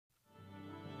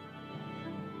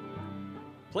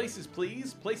Places,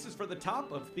 please. Places for the top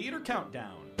of Theater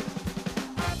Countdown.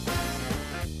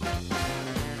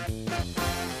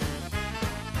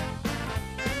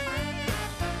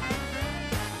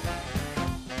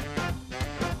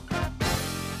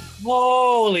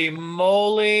 Holy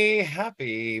moly.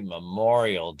 Happy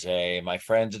Memorial Day, my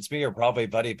friends. It's me, your probably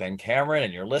buddy, Ben Cameron,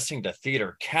 and you're listening to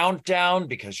Theater Countdown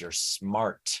because you're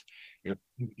smart.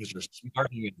 Because you're smart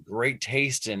and you have great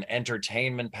taste in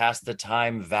entertainment, past the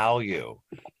time value.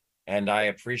 And I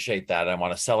appreciate that. I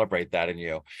want to celebrate that in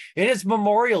you. It is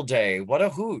Memorial Day. What a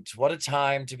hoot. What a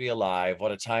time to be alive.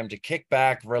 What a time to kick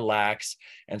back, relax,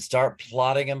 and start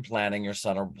plotting and planning your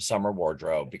summer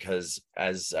wardrobe. Because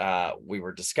as we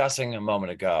were discussing a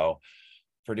moment ago,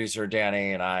 producer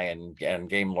Danny and I and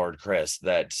Game Lord Chris,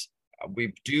 that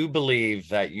we do believe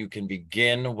that you can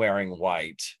begin wearing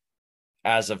white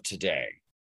as of today.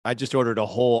 I just ordered a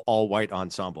whole all-white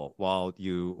ensemble while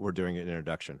you were doing an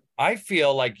introduction. I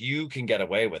feel like you can get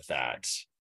away with that.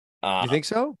 You think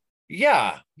so?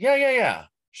 Yeah.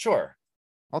 Sure.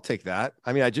 I'll take that.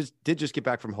 I mean, I did get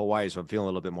back from Hawaii, so I'm feeling a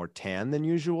little bit more tan than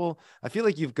usual. I feel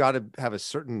like you've got to have a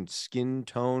certain skin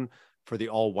tone for the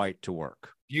all-white to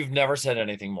work. You've never said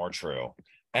anything more true.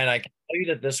 And I can tell you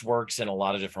that this works in a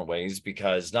lot of different ways,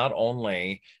 because not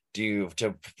only do you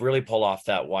to really pull off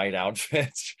that white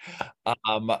outfit,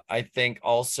 I think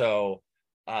also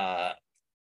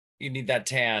you need that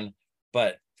tan,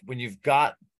 but when you've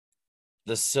got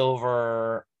the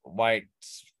silver white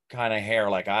kind of hair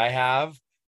like I have,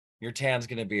 your tan's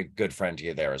going to be a good friend to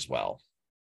you there as well.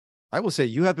 I will say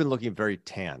you have been looking very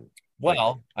tan.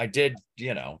 Well, I did,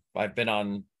 I've been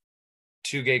on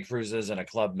 2 gay cruises and a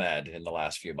Club Med in the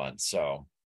last few months, so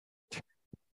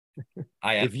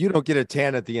if you don't get a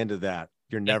tan at the end of that,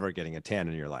 you're never getting a tan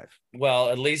in your life. Well,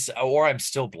 at least, or I'm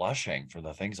still blushing for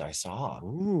the things I saw.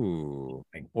 Ooh,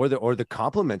 or the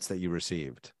compliments that you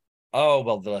received. Oh,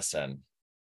 well, listen,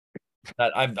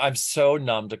 I'm so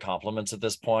numb to compliments at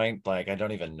this point. Like, I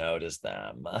don't even notice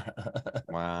them.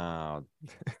 Wow.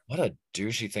 What a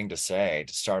douchey thing to say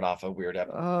to start off a weird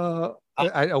episode.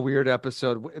 A weird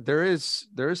episode. There is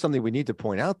something we need to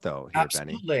point out, though, here,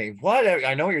 Absolutely. Benny. What?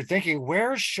 I know what you're thinking.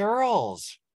 Where's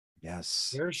Shirls?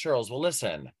 Yes. Where's Shirls? Well,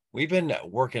 listen, we've been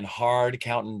working hard,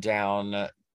 counting down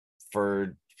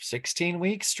for 16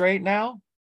 weeks straight now.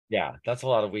 Yeah, that's a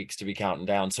lot of weeks to be counting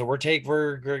down. So we're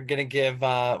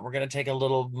gonna take a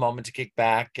little moment to kick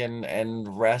back and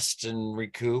rest and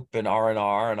recoup and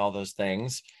R and all those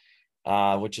things,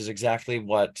 which is exactly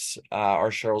what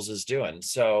our Shirls is doing.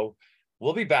 So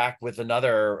we'll be back with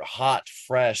another hot,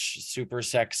 fresh, super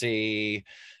sexy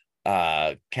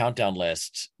countdown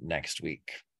list next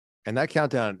week. And that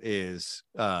countdown is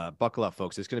buckle up,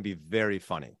 folks. It's going to be very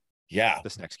funny. Yeah,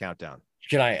 this next countdown.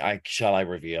 Shall I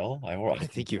reveal? I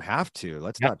think you have to.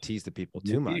 Let's not tease the people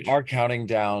too much. We are counting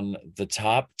down the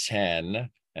top 10.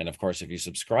 And of course, if you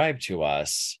subscribe to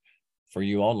us, for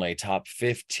you only, top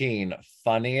 15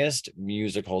 funniest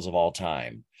musicals of all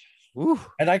time. Ooh.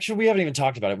 And actually, we haven't even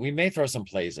talked about it. We may throw some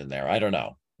plays in there. I don't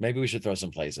know. Maybe we should throw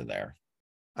some plays in there.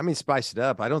 I mean, spice it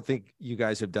up. I don't think you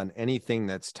guys have done anything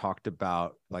that's talked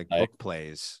about like book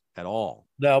plays at all.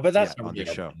 No, but that's on the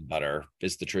show. Butter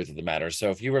is the truth of the matter. So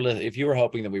if you were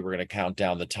hoping that we were going to count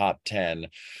down the top 10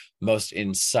 most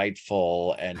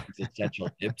insightful and essential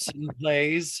Ibsen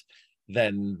plays,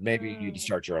 then maybe you need to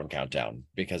start your own countdown,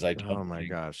 because I don't. Oh my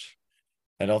gosh,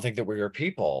 I don't think that we're your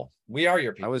people. We are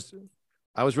your people.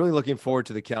 I was really looking forward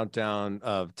to the countdown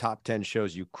of top 10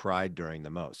 shows you cried during the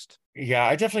most. Yeah,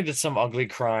 I definitely did some ugly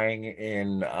crying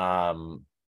in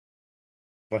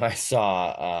when I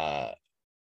saw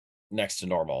Next to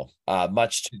Normal,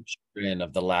 much to the chagrin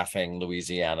of the laughing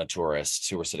Louisiana tourists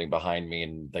who were sitting behind me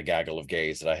in the gaggle of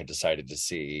gays that I had decided to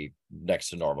see Next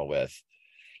to Normal with,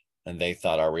 and they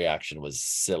thought our reaction was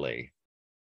silly.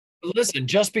 Listen,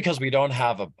 just because we don't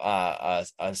have a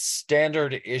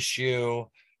standard issue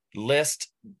list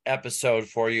episode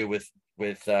for you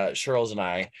with Shirls and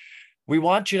I, we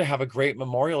want you to have a great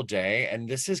Memorial Day, and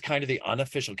this is kind of the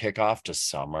unofficial kickoff to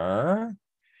summer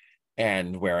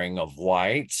and wearing of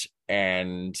white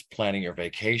and planning your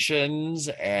vacations.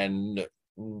 And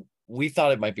we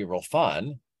thought it might be real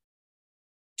fun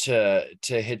to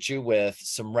hit you with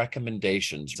some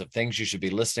recommendations of things you should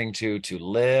be listening to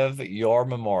live your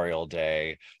Memorial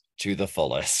Day to the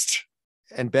fullest.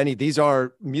 And Benny, these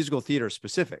are musical theater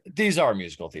specific. These are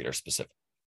musical theater specific.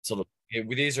 So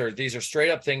these are straight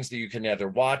up things that you can either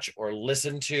watch or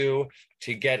listen to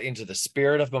get into the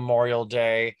spirit of Memorial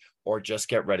Day, or just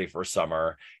get ready for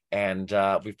summer. And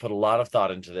we've put a lot of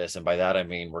thought into this. And by that, I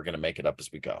mean, we're going to make it up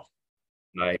as we go.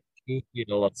 I do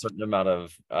feel a certain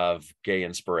amount of gay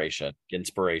inspiration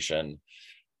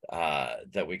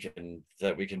that we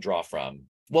can draw from.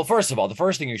 Well, first of all, the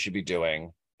first thing you should be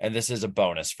doing, and this is a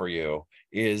bonus for you,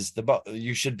 is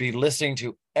you should be listening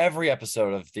to every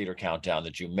episode of Theater Countdown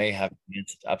that you may have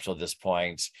missed up till this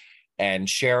point, and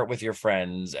share it with your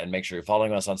friends, and make sure you're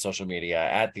following us on social media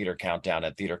at Theater Countdown,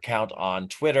 at Theater Count on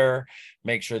Twitter.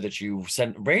 Make sure that you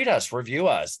rate us, review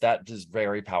us. That is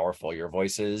very powerful. Your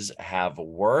voices have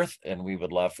worth, and we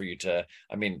would love for you to,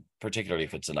 I mean, particularly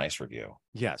if it's a nice review.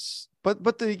 Yes.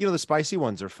 But the, the spicy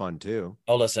ones are fun too.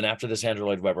 Oh, listen, after this Andrew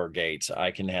Lloyd Webber gate,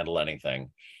 I can handle anything.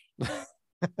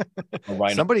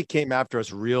 Somebody came after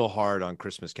us real hard on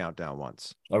Christmas Countdown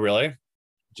once. Oh, really?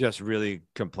 Just really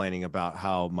complaining about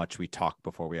how much we talk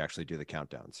before we actually do the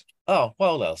countdowns. Oh,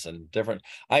 well, listen, different.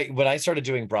 When I started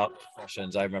doing Broadway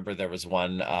sessions, I remember there was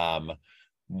one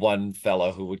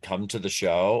fellow who would come to the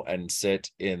show and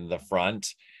sit in the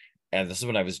front. And this is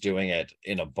when I was doing it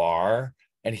in a bar,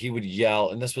 and he would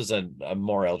yell, and this was a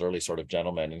more elderly sort of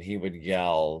gentleman, and he would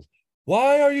yell,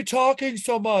 "Why are you talking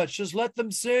so much? Just let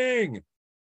them sing."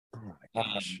 Oh my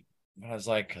gosh. I was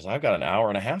like, because I've got an hour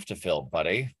and a half to fill,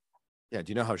 buddy. Yeah.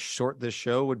 Do you know how short this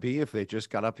show would be if they just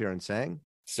got up here and sang?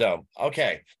 So,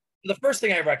 okay. The first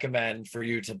thing I recommend for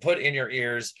you to put in your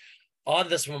ears on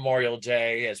this Memorial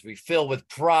Day, as we fill with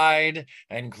pride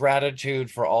and gratitude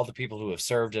for all the people who have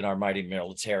served in our mighty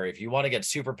military, if you want to get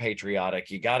super patriotic,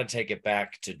 you got to take it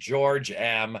back to George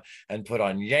M. and put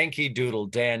on Yankee Doodle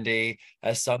Dandy,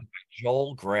 as sung by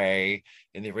Joel Grey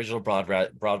in the original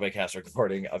Broadway cast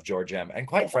recording of George M. And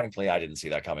quite frankly, I didn't see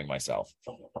that coming myself.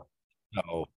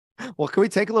 So, well, can we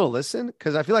take a little listen?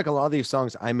 Because I feel like a lot of these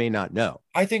songs I may not know.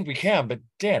 I think we can, but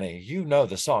Danny, you know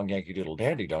the song Yankee Doodle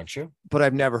Dandy, don't you? But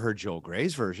I've never heard Joel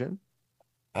Grey's version.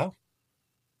 Oh.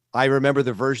 I remember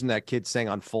the version that kid sang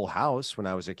on Full House when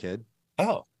I was a kid.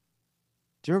 Oh.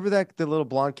 Do you remember the little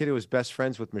blonde kid who was best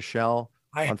friends with Michelle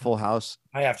on Full House?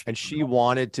 I have to. And she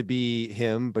wanted to be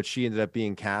him, but she ended up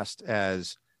being cast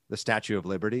as the Statue of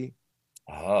Liberty.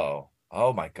 Oh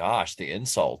my gosh, the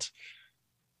insult.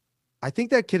 I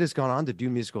think that kid has gone on to do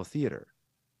musical theater.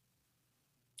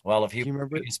 Well, if he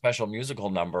remember a special musical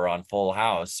number on Full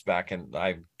House back in,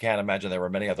 I can't imagine there were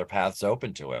many other paths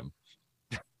open to him.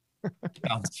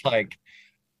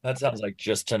 That sounds like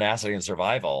just tenacity and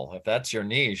survival. If that's your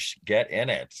niche, get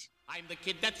in it. I'm the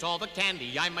kid that's all the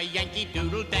candy. I'm a Yankee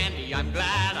Doodle Dandy. I'm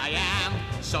glad I am.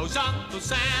 So's Uncle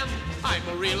Sam. I'm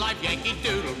a real life Yankee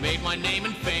Doodle. Made my name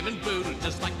and fame and boodle,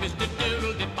 just like Mr.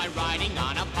 Doodle did by riding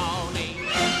on a pony.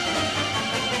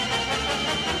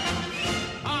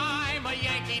 I'm a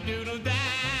Yankee Doodle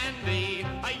Dandy.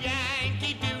 A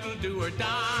Yankee Doodle do or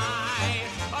die.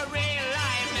 A real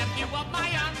life nephew of my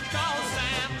Uncle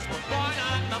Sam's, born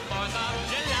on the 4th of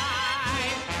July.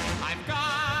 I've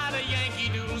got a Yankee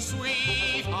Doodle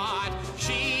sweetheart.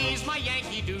 She's my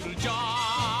Yankee Doodle joy.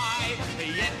 The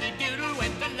Yankee Doodle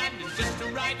went to London just to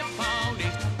ride the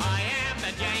ponies. I am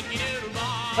that Yankee Doodle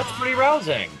boy. That's pretty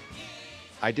rousing.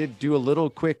 I did do a little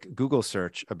quick Google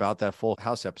search about that Full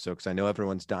House episode because I know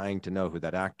everyone's dying to know who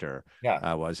that actor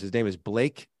was. His name is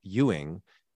Blake Ewing,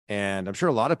 and I'm sure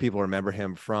a lot of people remember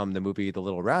him from the movie The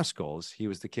Little Rascals. He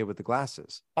was the kid with the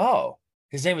glasses. Oh,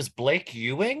 his name is Blake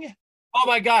Ewing? Oh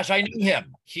my gosh, I knew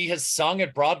him. He has sung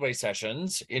at Broadway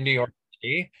sessions in New York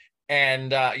City.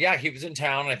 And he was in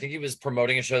town. I think he was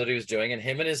promoting a show that he was doing. And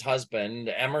him and his husband,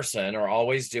 Emerson, are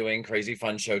always doing crazy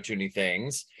fun show tuny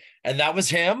things. And that was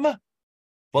him?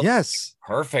 Well, yes.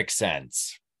 Perfect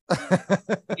sense.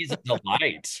 He's a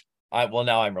delight.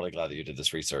 Now I'm really glad that you did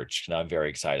this research. Now I'm very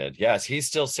excited. Yes, he's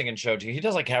still singing show tunes. He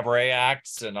does like cabaret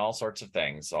acts and all sorts of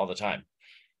things all the time.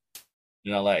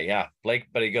 In LA, yeah. Blake,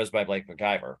 but he goes by Blake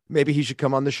McIver. Maybe he should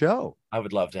come on the show. I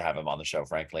would love to have him on the show,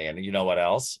 frankly. And you know what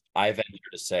else? I venture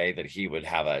to say that he would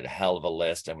have a hell of a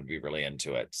list and would be really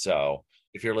into it. So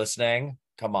if you're listening,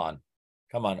 come on.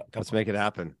 Let's make it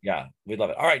happen. Yeah, we'd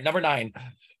love it. All right, number 9.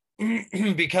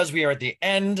 Because we are at the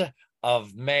end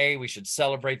of May, we should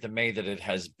celebrate the May that it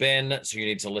has been. So you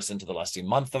need to listen to the lusty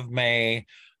month of May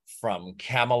from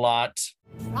Camelot.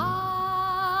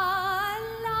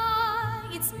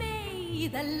 It's May,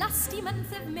 the lusty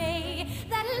month of May,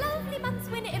 that lovely month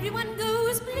when everyone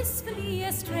goes blissfully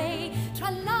astray.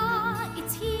 Tra-la,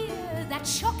 it's here, that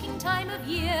shocking time of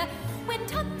year, when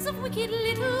tons of wicked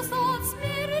little thoughts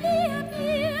merrily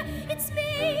appear. It's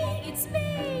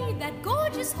May, that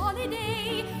gorgeous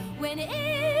holiday, when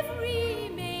every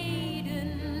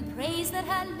maiden prays that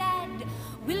her lad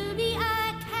will be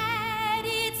a cad.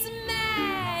 It's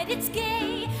mad, it's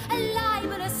gay, a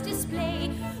libelous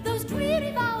display, those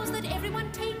dreary vows that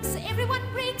everyone takes, everyone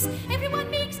breaks, everyone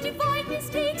makes divine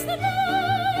mistakes. The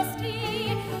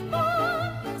lusty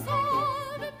month of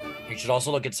May. You should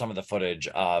also look at some of the footage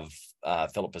of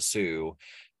Philippa Soo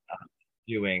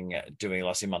doing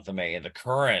Lusty Month of May in the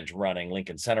current running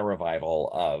Lincoln Center revival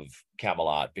of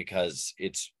Camelot, because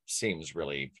it seems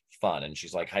really fun. And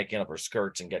she's like hiking up her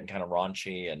skirts and getting kind of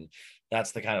raunchy. And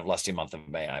that's the kind of Lusty Month of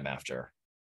May I'm after.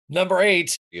 Number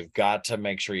 8, you've got to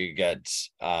make sure you get,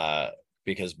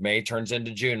 because May turns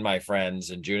into June, my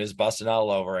friends, and June is busting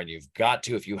all over. And you've got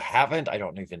to, if you haven't, I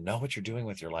don't even know what you're doing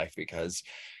with your life, because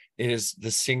it is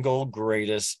the single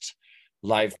greatest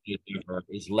live ever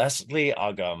is Leslie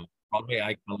Uggam. Probably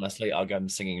icon Leslie Uggam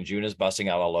singing June is Busting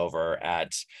Out All Over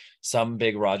at some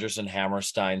big Rodgers and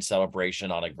Hammerstein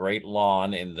celebration on a great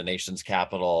lawn in the nation's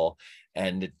capital.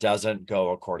 And it doesn't go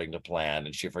according to plan.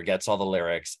 And she forgets all the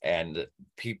lyrics. And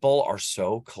people are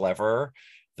so clever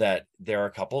that there are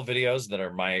a couple of videos that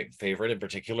are my favorite in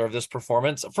particular of this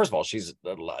performance. First of all, she's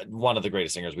one of the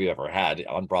greatest singers we've ever had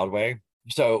on Broadway.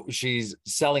 So she's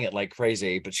selling it like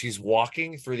crazy, but she's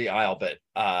walking through the aisle,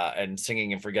 and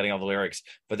singing and forgetting all the lyrics.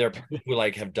 But there are people who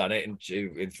like have done it in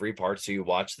 3 parts. So you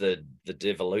watch the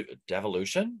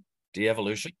devolution.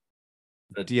 Is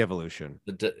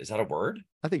that a word?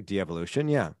 I think de-evolution.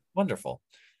 Yeah. Wonderful.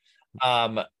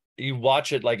 You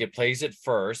watch it, like it plays it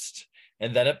first,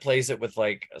 and then it plays it with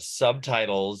like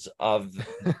subtitles of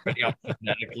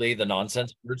phonetically the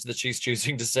nonsense words that she's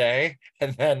choosing to say,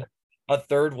 and then a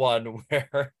third one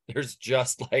where there's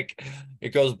just like, it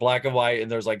goes black and white and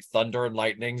there's like thunder and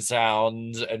lightning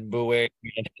sounds and booing,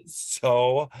 and it's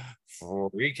so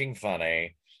freaking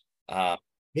funny.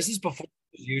 This is before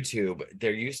YouTube.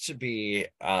 There used to be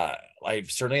like,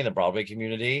 certainly in the Broadway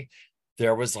community,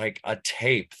 there was like a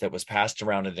tape that was passed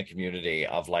around in the community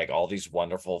of like all these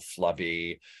wonderful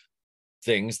flubby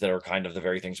things that are kind of the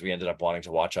very things we ended up wanting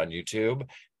to watch on YouTube,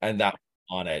 and that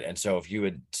on it. And so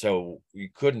you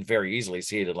couldn't very easily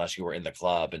see it unless you were in the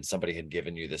club and somebody had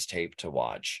given you this tape to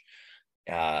watch.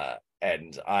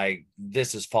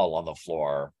 This is Fall on the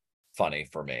Floor funny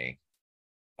for me.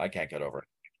 I can't get over it.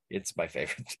 It's my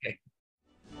favorite thing.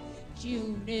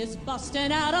 June is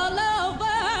busting out all over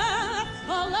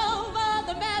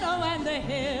the meadow and the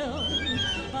hill.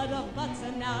 But the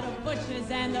busting out of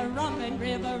bushes and the rumbling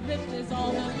river riches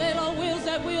all the little wheels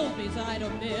that wheel beside a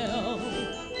mill.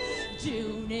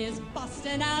 June is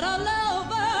busting out all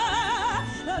over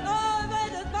the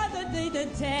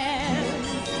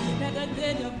tents. And the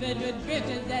individual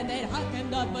bridges, and they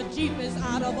hucking up a cheapest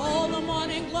out of all the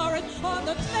morning glories on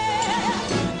the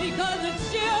fair. Because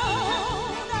it's June,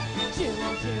 just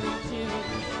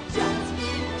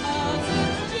because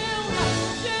it's June.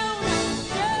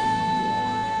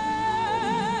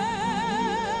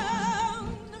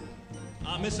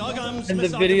 Miss Uggams. And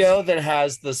the video that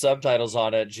has the subtitles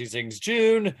on it, she sings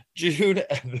June,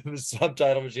 and the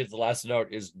subtitle when she hits the last note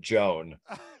is Joan.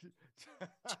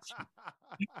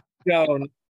 Joan.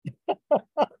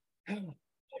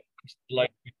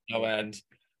 Like no end.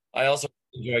 I also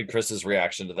enjoyed Chris's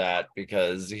reaction to that,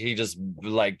 because he just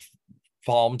like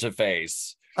palm to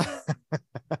face. Well,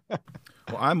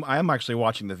 I'm actually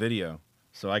watching the video,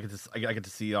 so I get to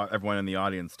see everyone in the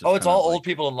audience. Oh, it's all old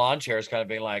people in lawn chairs, kind of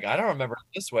being like, I don't remember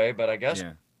it this way, but I guess.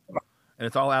 Yeah. And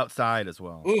it's all outside as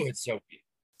well. Ooh, it's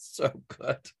so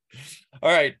good. All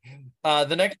right.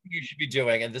 The next thing you should be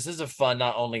doing, and this is a fun,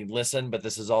 not only listen, but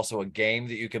this is also a game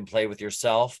that you can play with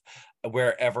yourself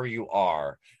wherever you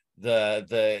are.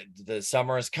 The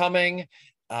summer is coming.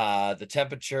 The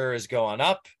temperature is going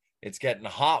up. It's getting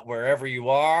hot wherever you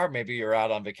are. Maybe you're out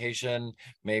on vacation.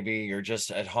 Maybe you're just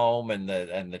at home, and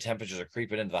the temperatures are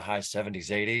creeping into the high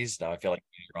 70s, 80s. Now I feel like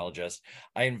a meteorologist.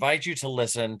 I invite you to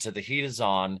listen to The Heat Is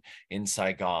On in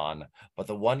Saigon. But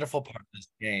the wonderful part of this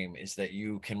game is that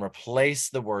you can replace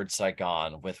the word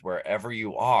Saigon with wherever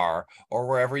you are or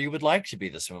wherever you would like to be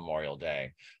this Memorial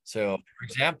Day. So, for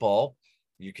example,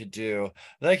 you could do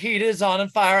The Heat Is On in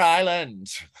Fire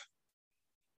Island.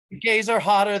 The gays are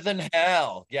hotter than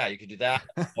hell. Yeah, you could do that.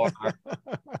 Or,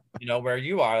 where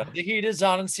you are. The heat is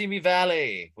on in Simi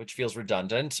Valley, which feels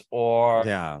redundant. Or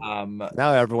yeah.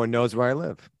 Now everyone knows where I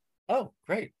live. Oh,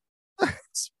 great. Well,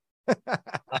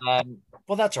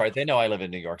 that's all right. They know I live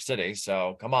in New York City.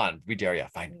 So come on, we dare you.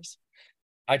 Find us.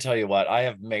 I tell you what, I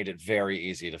have made it very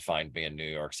easy to find me in New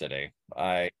York City.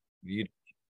 I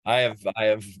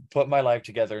have put my life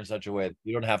together in such a way that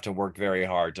you don't have to work very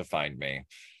hard to find me.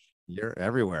 You're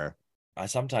everywhere.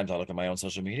 Sometimes I look at my own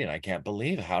social media and I can't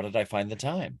believe, how did I find the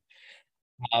time?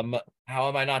 How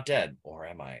am I not dead? Or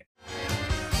am I?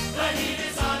 The heat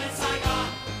is on in Saigon.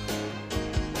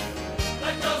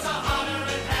 The girls are hotter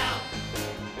than hell.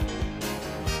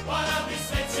 One of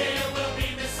these fits here will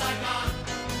be Miss Saigon.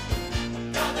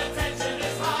 Now the tension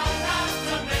is high, not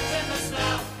to mention the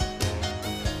smell.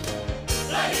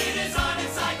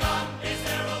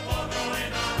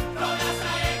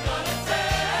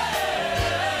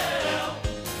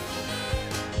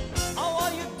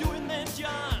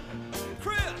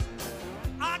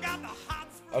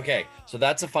 Okay, so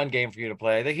that's a fun game for you to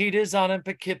play. The heat is on in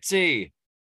Poughkeepsie.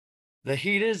 The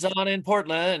heat is on in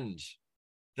Portland.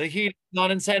 The heat is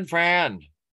on in San Fran.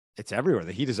 It's everywhere.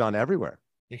 The heat is on everywhere.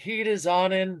 The heat is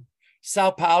on in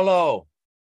Sao Paulo.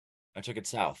 I took it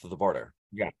south of the border.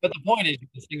 Yeah. But the point is you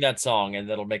can sing that song and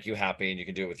that'll make you happy and you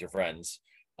can do it with your friends.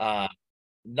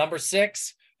 Number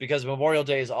 6, because Memorial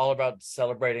Day is all about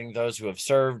celebrating those who have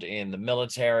served in the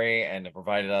military and have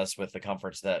provided us with the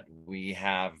comforts that we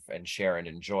have and share and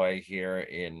enjoy here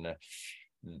in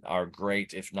our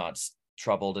great, if not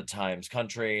troubled at times,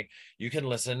 country. You can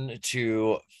listen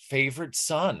to Favorite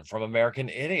Son from American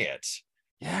Idiot.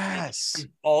 Yes.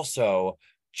 Also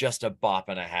just a bop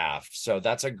and a half. So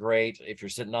that's a great, if you're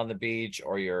sitting on the beach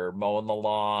or you're mowing the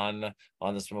lawn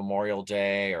on this Memorial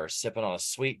Day or sipping on a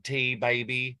sweet tea,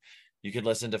 baby, you could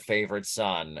listen to Favorite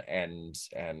Son and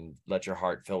let your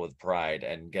heart fill with pride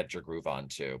and get your groove on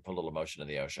too. Put a little emotion in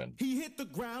the ocean. He hit the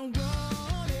ground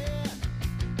running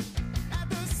at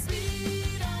the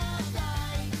speed of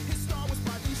light. His star was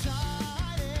brightly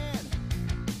shining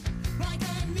like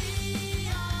a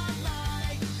neon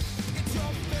light. It's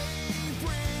your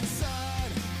favorite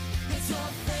son. It's your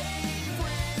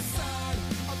favorite son.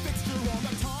 A fixture on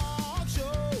the talk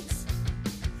shows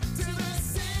to the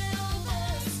silver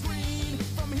screen.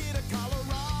 From here to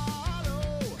Colorado,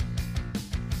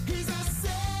 he's a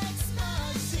sex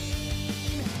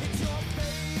machine. It's your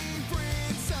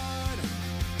favorite son.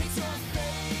 It's your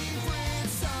favorite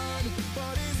son.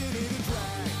 But isn't it a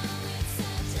drag?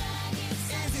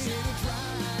 Isn't it a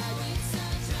drag?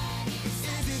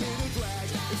 Isn't it a drag?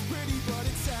 It's pretty but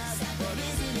it's sad. But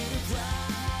isn't it a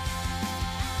drag?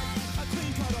 A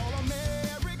clean cut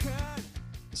All-American.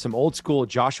 Some old school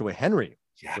Joshua Henry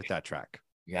Yeah. with that track.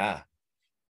 Yeah.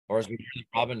 Or as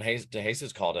Robin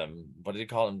DeJesus called him, what did he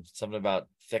call him? Something about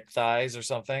thick thighs or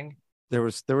something? There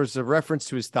was a reference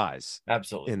to his thighs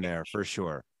Absolutely. in there for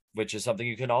sure. Which is something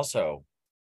you can also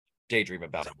daydream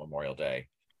about on Memorial Day.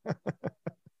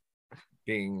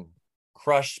 Being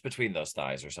crushed between those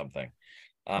thighs or something.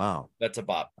 Wow. That's a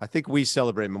bop. I think we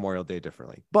celebrate Memorial Day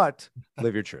differently, but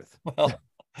live your truth. Well,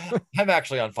 I'm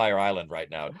actually on Fire Island right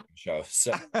now doing a show.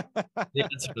 So the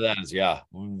answer to that is yeah,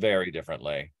 very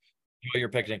differently. Enjoy your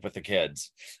picnic with the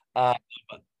kids. All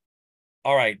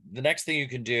right. The next thing you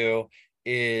can do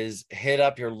is hit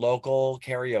up your local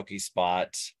karaoke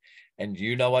spot. And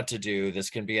you know what to do.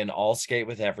 This can be an all skate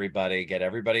with everybody. Get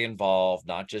everybody involved,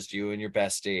 not just you and your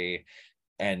bestie,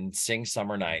 and sing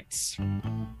Summer Nights.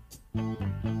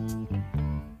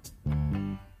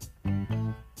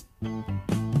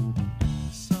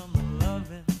 Summer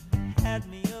loving had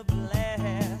me a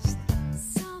blast.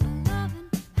 Summer loving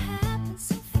happens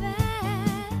so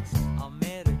fast. I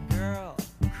met a girl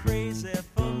crazy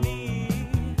for me.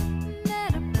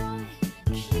 Met a boy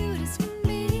cute as can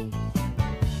be.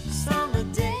 Summer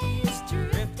days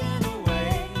drifting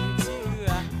away to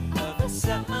other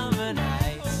summer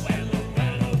nights.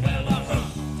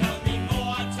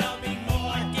 Tell me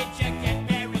more, did you get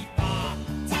very far?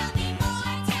 Tell me more,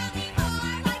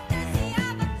 like does he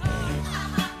have a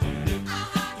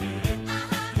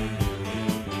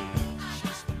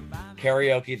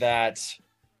Karaoke that,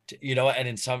 you know, and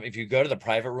in some, if you go to the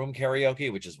private room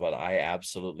karaoke, which is what I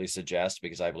absolutely suggest,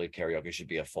 because I believe karaoke should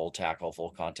be a full tackle,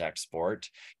 full contact sport.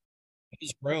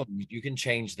 This room, you can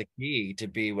change the key to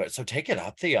be what, so take it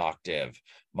up the octave,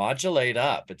 modulate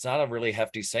up. It's not a really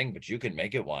hefty sing, but you can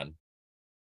make it one.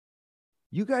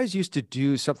 You guys used to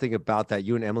do something about that,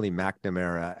 you and Emily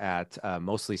McNamara at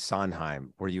mostly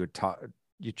Sondheim, where you would talk,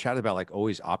 you chatted about like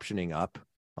always optioning up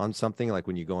on something, like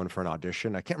when you go in for an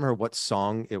audition. I can't remember what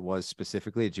song it was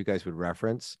specifically that you guys would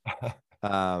reference.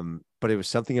 But it was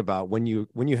something about when you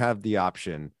have the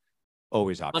option,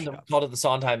 always option up. Called it the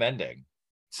Sondheim ending.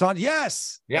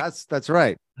 Yes. Yeah. That's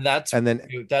right. And then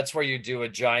that's where you do a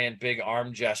giant big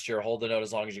arm gesture, hold the note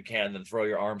as long as you can, then throw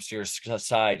your arms to your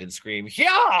side and scream,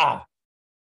 yeah.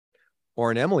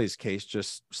 Or in Emily's case,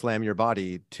 just slam your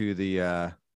body to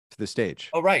the stage.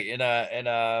 Oh, right. In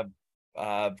a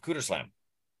cooter slam.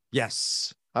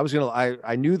 Yes.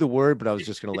 I knew the word, but I was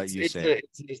just gonna let you say it.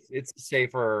 It's a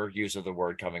safer use of the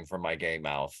word coming from my gay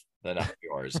mouth than out of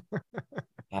yours.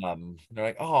 They're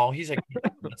like, oh,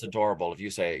 that's adorable. If you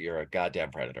say it, you're a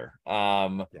goddamn predator.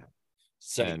 Yeah.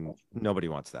 So and nobody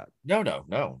wants that. No,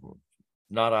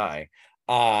 not I.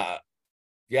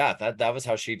 Yeah, that was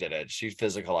how she did it. She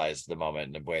physicalized the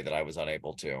moment in a way that I was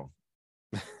unable to.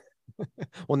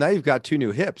 Well, now you've got 2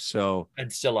 new hips, so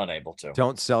and still unable to.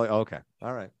 Don't sell it. Okay,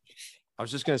 all right. I was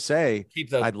just gonna say,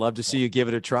 I'd love to see you give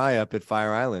it a try up at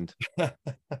Fire Island. I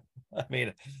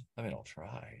mean, I'll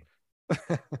try.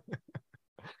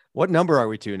 What number are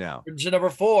we to now? To number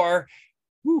 4.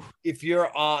 If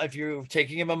you're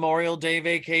taking a Memorial Day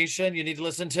vacation, you need to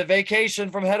listen to Vacation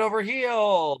from Head Over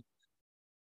Heels.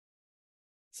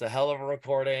 It's a hell of a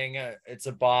recording. It's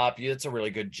a bop. It's a really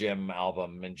good gym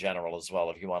album in general as well.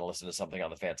 If you want to listen to something on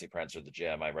the fancy prints or the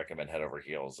gym, I recommend Head Over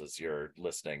Heels as you're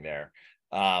listening there.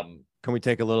 Can we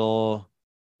take a little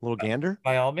gander?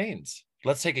 By all means.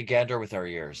 Let's take a gander with our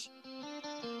ears.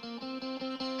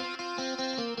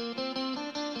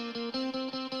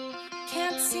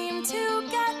 Can't seem to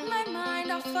get my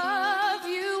mind off of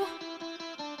you.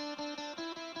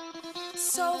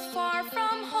 So far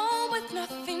from home with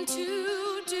nothing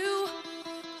to do.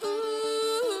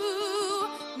 Ooh,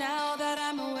 now that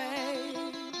I'm away,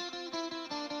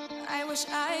 I wish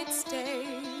I'd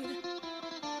stayed.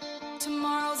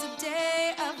 Tomorrow's a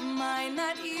day of mine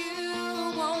that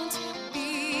you won't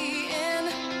be in.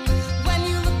 When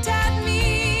you looked at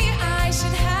me, I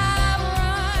should have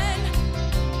run,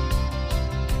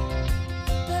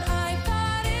 but I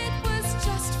thought it was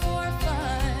just for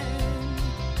fun.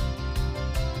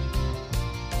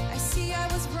 I see I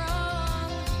was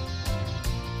wrong,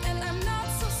 and I'm not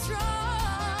so strong.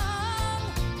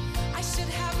 I should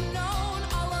have known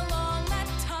all along that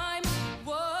time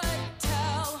would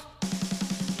tell.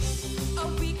 A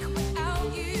week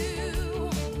without you,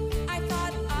 I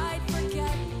thought I'd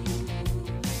forget.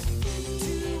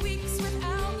 2 weeks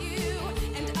without you,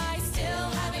 and I still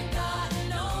haven't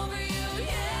gotten over you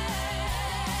yet.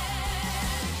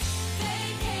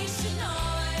 Vacation,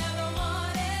 all I ever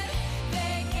wanted.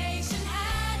 Vacation,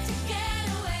 had to get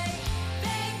away.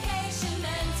 Vacation,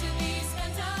 meant to be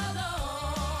spent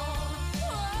alone.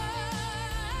 Whoa.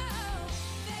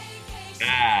 Vacation.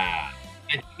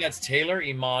 I think that's Taylor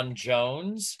Iman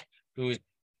Jones, who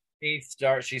she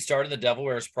starred in The Devil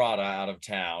Wears Prada out of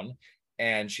town,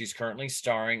 and she's currently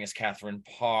starring as Catherine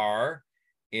Parr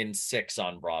in Six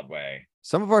on Broadway.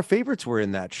 Some of our favorites were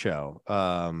in that show.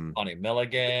 Bonnie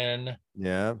Milligan,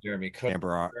 Yeah. Jeremy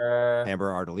Amber Cooper,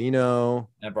 Ardolino.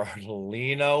 Amber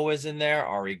Ardolino was in there.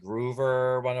 Ari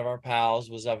Groover, one of our pals,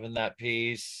 was up in that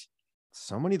piece.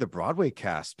 So many of the Broadway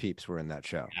cast peeps were in that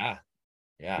show.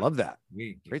 Yeah. Love that.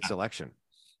 Great Yeah. selection.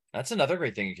 That's another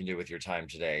great thing you can do with your time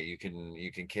today. You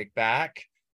can kick back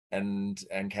and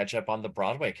catch up on the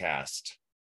Broadway cast.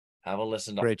 Have a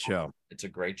listen to Great show. It's a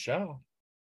great show.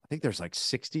 I think there's like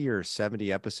 60 or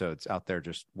 70 episodes out there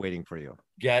just waiting for you.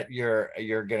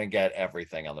 You're gonna get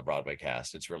everything on the Broadway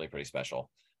cast. It's really pretty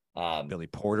special. Billy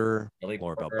Porter,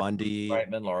 Laura Bell Bundy,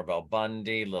 Brightman, Laura Bell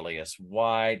Bundy, Lillias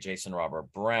White, Jason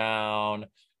Robert Brown,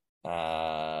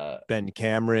 Ben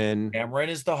Cameron. Cameron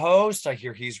is the host. I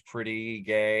hear he's pretty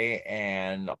gay,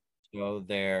 and also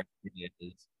there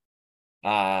is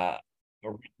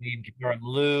Karen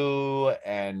Liu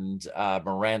and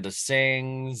Miranda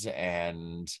Sings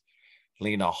and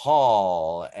Lena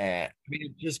Hall, and I mean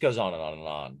it just goes on and on and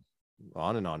on.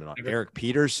 On and on and on. Eric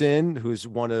Peterson, who's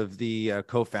one of the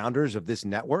co-founders of this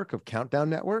network, of Countdown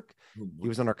Network. He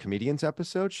was on our comedians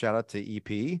episode. Shout out to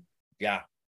EP. Yeah.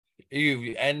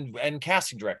 You and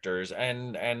casting directors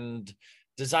and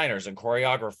designers and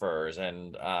choreographers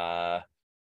and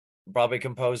Broadway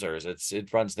composers.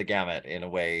 It runs the gamut in a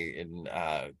way, in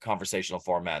conversational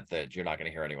format that you're not going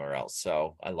to hear anywhere else.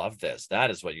 So I love this.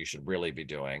 That is what you should really be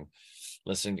doing.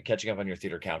 Listening to, catching up on your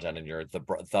theater countdown and your the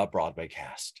Broadway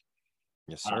cast.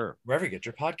 Yes, sir. Wherever you get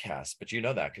your podcasts, but you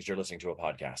know that because you're listening to a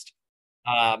podcast.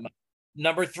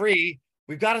 Number 3,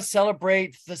 we've got to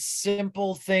celebrate the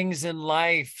simple things in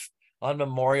life on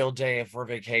Memorial Day if we're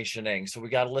vacationing. So we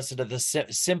got to listen to the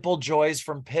simple joys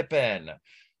from Pippin.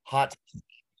 Hot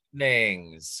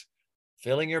evenings,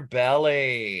 filling your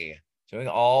belly, doing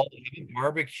all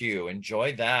barbecue.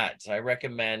 Enjoy that. I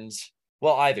recommend,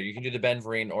 well, either you can do the Ben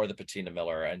Vereen or the Patina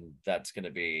Miller, and that's going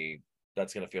to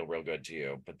feel real good to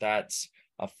you. But that's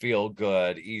a feel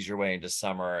good, ease your way into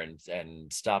summer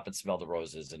and stop and smell the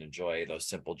roses and enjoy those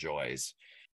simple joys.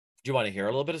 Do you want to hear a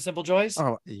little bit of Simple Joys?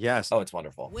 Oh, yes. Oh, it's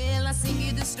wonderful. Well, I sing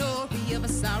you the story of a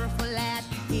sorrowful lad.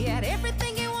 He had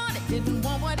everything he wanted, didn't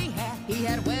want what he had. He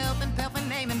had wealth and pelf and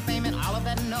name and fame and all of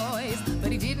that noise,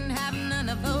 but he didn't have none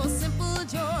of those simple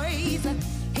joys.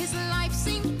 His life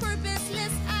seemed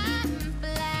purposeless and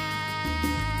flat.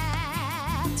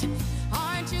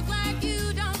 Aren't you glad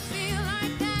you don't feel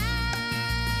like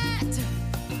that?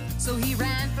 So he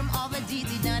ran from all the deeds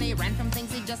he'd done. He ran from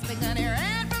things he'd just begun. He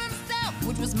ran from himself,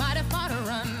 which was mighty far to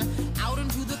run. Out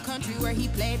into the country where he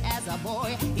played as a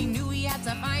boy. He knew he had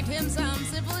to find him some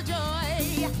simple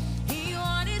joy. He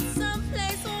wanted some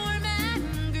place warm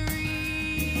and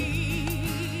green.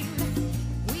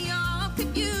 We all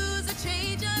could use a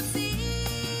change of scene.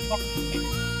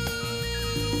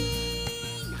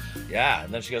 Yeah,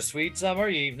 and then she goes, "Sweet summer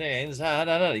evenings."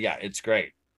 Yeah, it's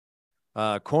great.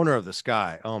 Corner of the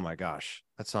Sky. Oh my gosh,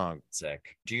 that song.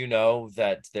 Sick. Do you know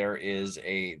that there is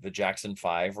the Jackson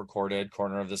 5 recorded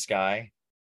Corner of the Sky?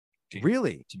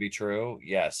 Really? To be true?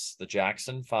 Yes. The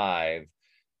Jackson 5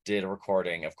 did a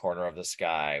recording of Corner of the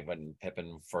Sky when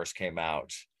Pippin first came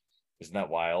out. Isn't that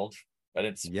wild? But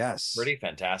it's pretty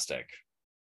fantastic.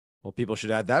 Well, people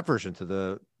should add that version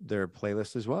to their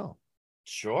playlist as well.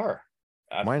 Sure.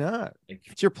 Why not?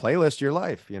 It's your playlist, your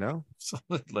life, you know?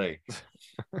 Absolutely.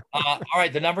 All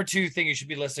right. The number 2 thing you should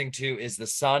be listening to is The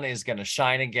Sun Is Gonna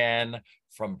Shine Again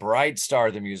from Bright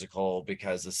Star, the musical,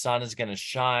 because the sun is going to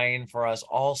shine for us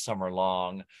all summer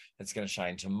long. It's going to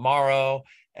shine tomorrow.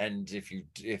 And if you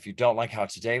don't like how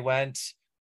today went,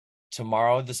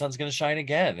 tomorrow the sun's going to shine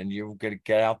again, and you're going to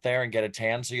get out there and get a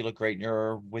tan so you look great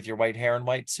with your white hair and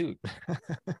white suit.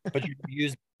 But you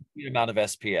use the amount of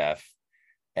SPF,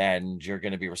 and you're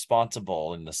going to be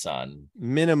responsible in the sun.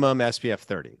 Minimum SPF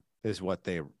 30 is what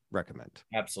they recommend.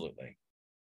 Absolutely.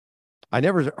 I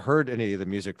never heard any of the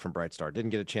music from Bright Star.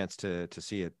 Didn't get a chance to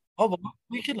see it. Oh, but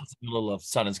we can listen to a little of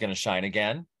Sun Is Going to Shine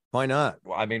Again. Why not?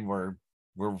 I mean, we're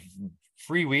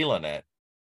freewheeling it.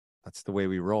 That's the way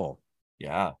we roll.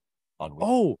 Yeah.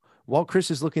 While Chris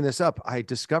is looking this up, I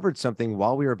discovered something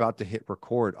while we were about to hit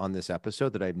record on this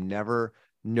episode that I've never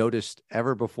noticed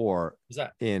ever before. What's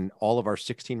that? In all of our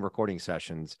 16 recording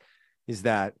sessions, is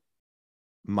that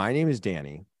my name is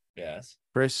Danny. Yes.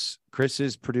 Chris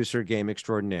is producer game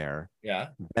extraordinaire. Yeah.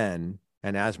 Ben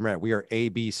and Asmaret, we are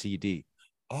ABCD.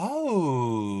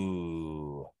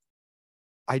 Oh.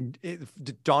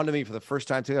 It dawned on me for the first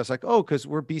time today. I was like, oh, because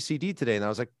we're BCD today. And I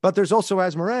was like, but there's also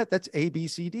Asmaret. That's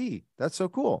ABCD. That's so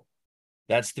cool.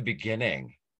 That's the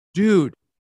beginning. Dude.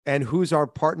 And who's our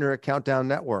partner at Countdown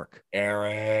Network?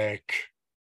 Eric.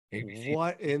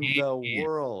 What in the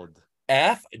world?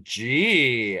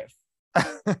 FG.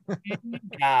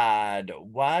 God,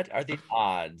 what are the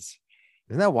odds?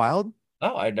 Isn't that wild?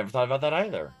 Oh, I never thought about that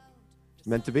either. It's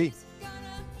meant to be.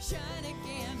 The sun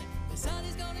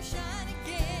is gonna shine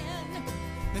again.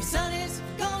 The sun is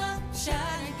gonna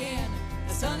shine again.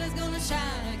 The sun is gonna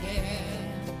shine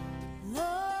again.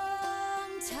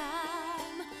 Long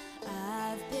time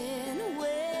I've been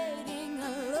waiting,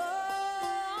 a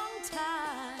long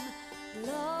time,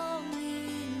 long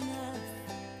enough.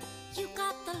 You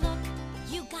got the look,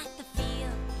 you got the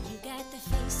feel, you got the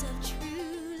face of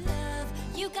true love.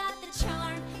 You got the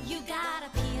charm, you got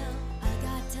appeal. I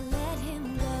got to let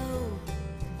him go.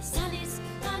 The sun is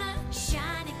gonna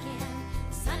shine again.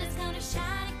 The sun is gonna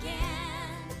shine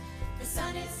again. The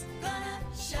sun is gonna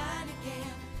shine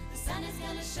again. The sun is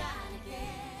gonna shine again.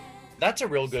 That's a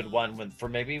real good one when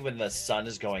the sun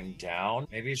is going down.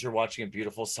 Maybe as you're watching a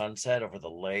beautiful sunset over the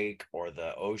lake or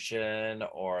the ocean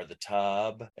or the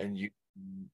tub, and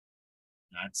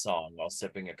that song while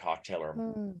sipping a cocktail or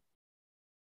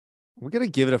We're going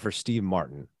to give it up for Steve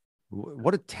Martin.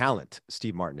 What a talent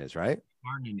Steve Martin is, right?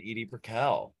 Martin and Edie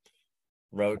Brickell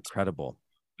wrote. Incredible.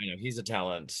 I know he's a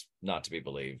talent not to be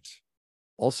believed.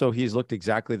 Also, he's looked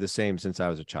exactly the same since I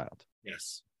was a child.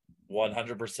 Yes,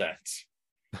 100%.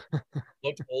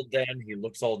 Looked old then, he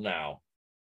looks old now.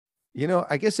 You know,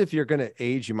 I guess if you're going to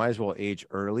age, you might as well age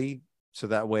early. So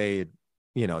that way,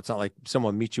 you know, it's not like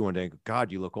someone meets you one day and goes,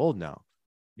 God, you look old now.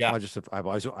 Yeah. I've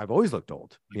always looked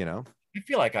old, you know? I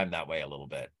feel like I'm that way a little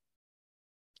bit.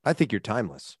 I think you're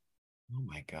timeless. Oh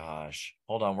my gosh.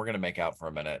 Hold on. We're going to make out for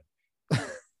a minute.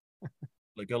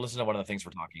 Go listen to one of the things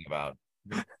we're talking about.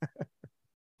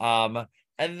 And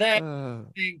then I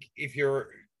think if you're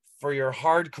for your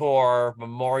hardcore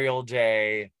Memorial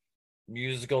Day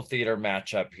musical theater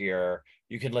matchup here,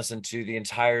 you can listen to the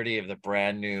entirety of the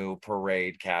brand new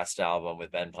Parade cast album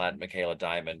with Ben Platt and Michaela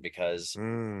Diamond, because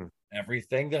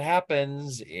everything that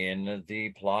happens in the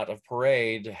plot of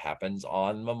Parade happens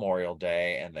on Memorial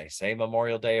Day, and they say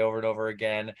Memorial Day over and over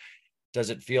again. Does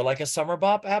it feel like a summer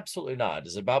bop? Absolutely not.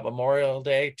 Is it about Memorial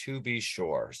Day? To be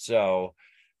sure. So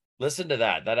listen to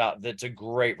that. That's a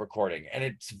great recording. And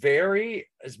it's very,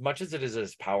 as much as it is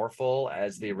as powerful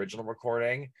as the original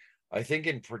recording, I think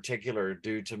in particular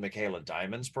due to Michaela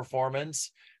Diamond's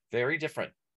performance, very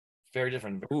different. Very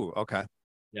different. Ooh, okay.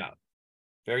 Yeah.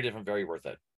 Very different, very worth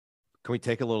it. Can we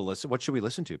take a little listen? What should we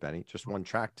listen to, Benny? Just one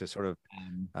track to sort of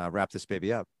wrap this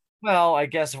baby up. Well, I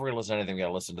guess if we're going to listen to anything, we got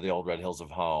to listen to the Old Red Hills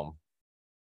of Home.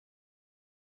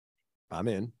 I'm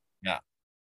in. Yeah.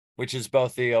 Which is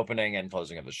both the opening and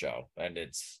closing of the show. And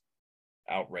it's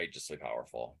outrageously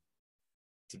powerful.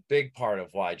 It's a big part of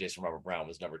why Jason Robert Brown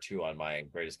was number 2 on my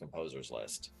greatest composers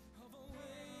list.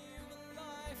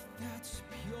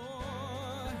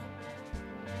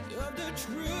 of the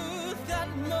truth that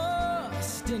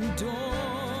must endure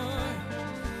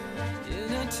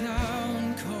in a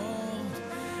town called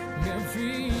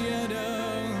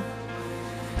Marietta,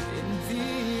 in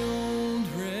the old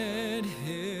red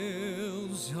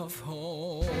hills of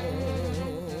home.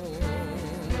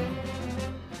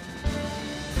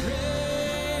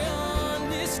 Pray on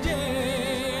this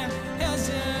day as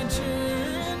I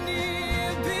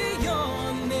journey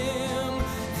beyond them,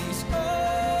 these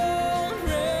old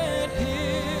red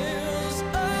hills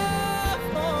of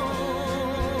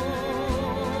home.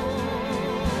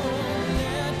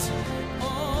 Let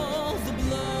all the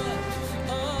blood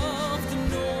of the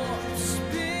North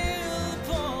spill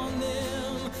upon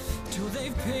them till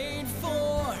they've paid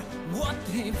for what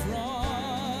they've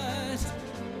lost.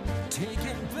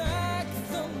 Taking back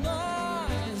the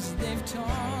lies they've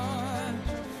taught,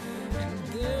 and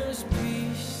there's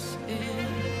peace in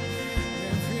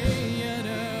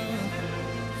Marietta,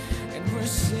 and we're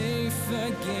safe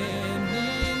again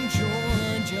in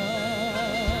Georgia,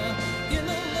 in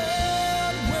the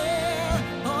land where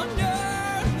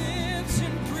honor lives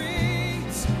and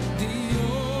breathes, the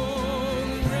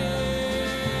old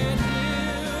red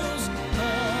hills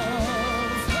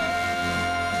of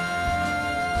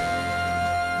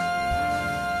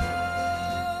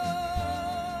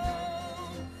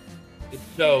It's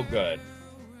so good.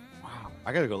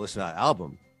 I gotta go listen to that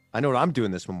album. I know what I'm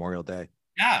doing this Memorial Day.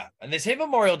 Yeah, and they say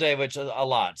Memorial Day, which is a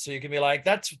lot, so you can be like,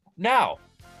 "That's now."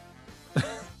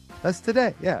 That's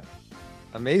today. Yeah.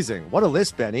 Amazing. What a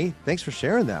list, Benny. Thanks for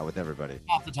sharing that with everybody.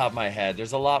 Off the top of my head,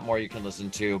 there's a lot more you can listen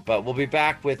to, but we'll be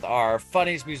back with our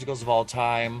funniest musicals of all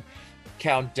time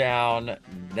countdown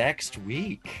next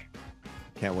week.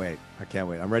 Can't wait. I can't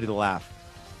wait. I'm ready to laugh.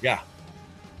 Yeah.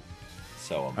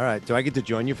 So All right. Do I get to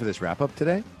join you for this wrap up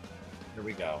today? here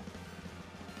we go.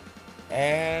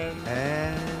 And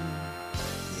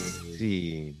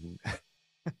Scene.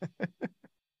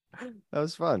 That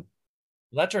was fun.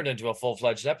 that turned into a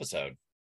full-fledged episode.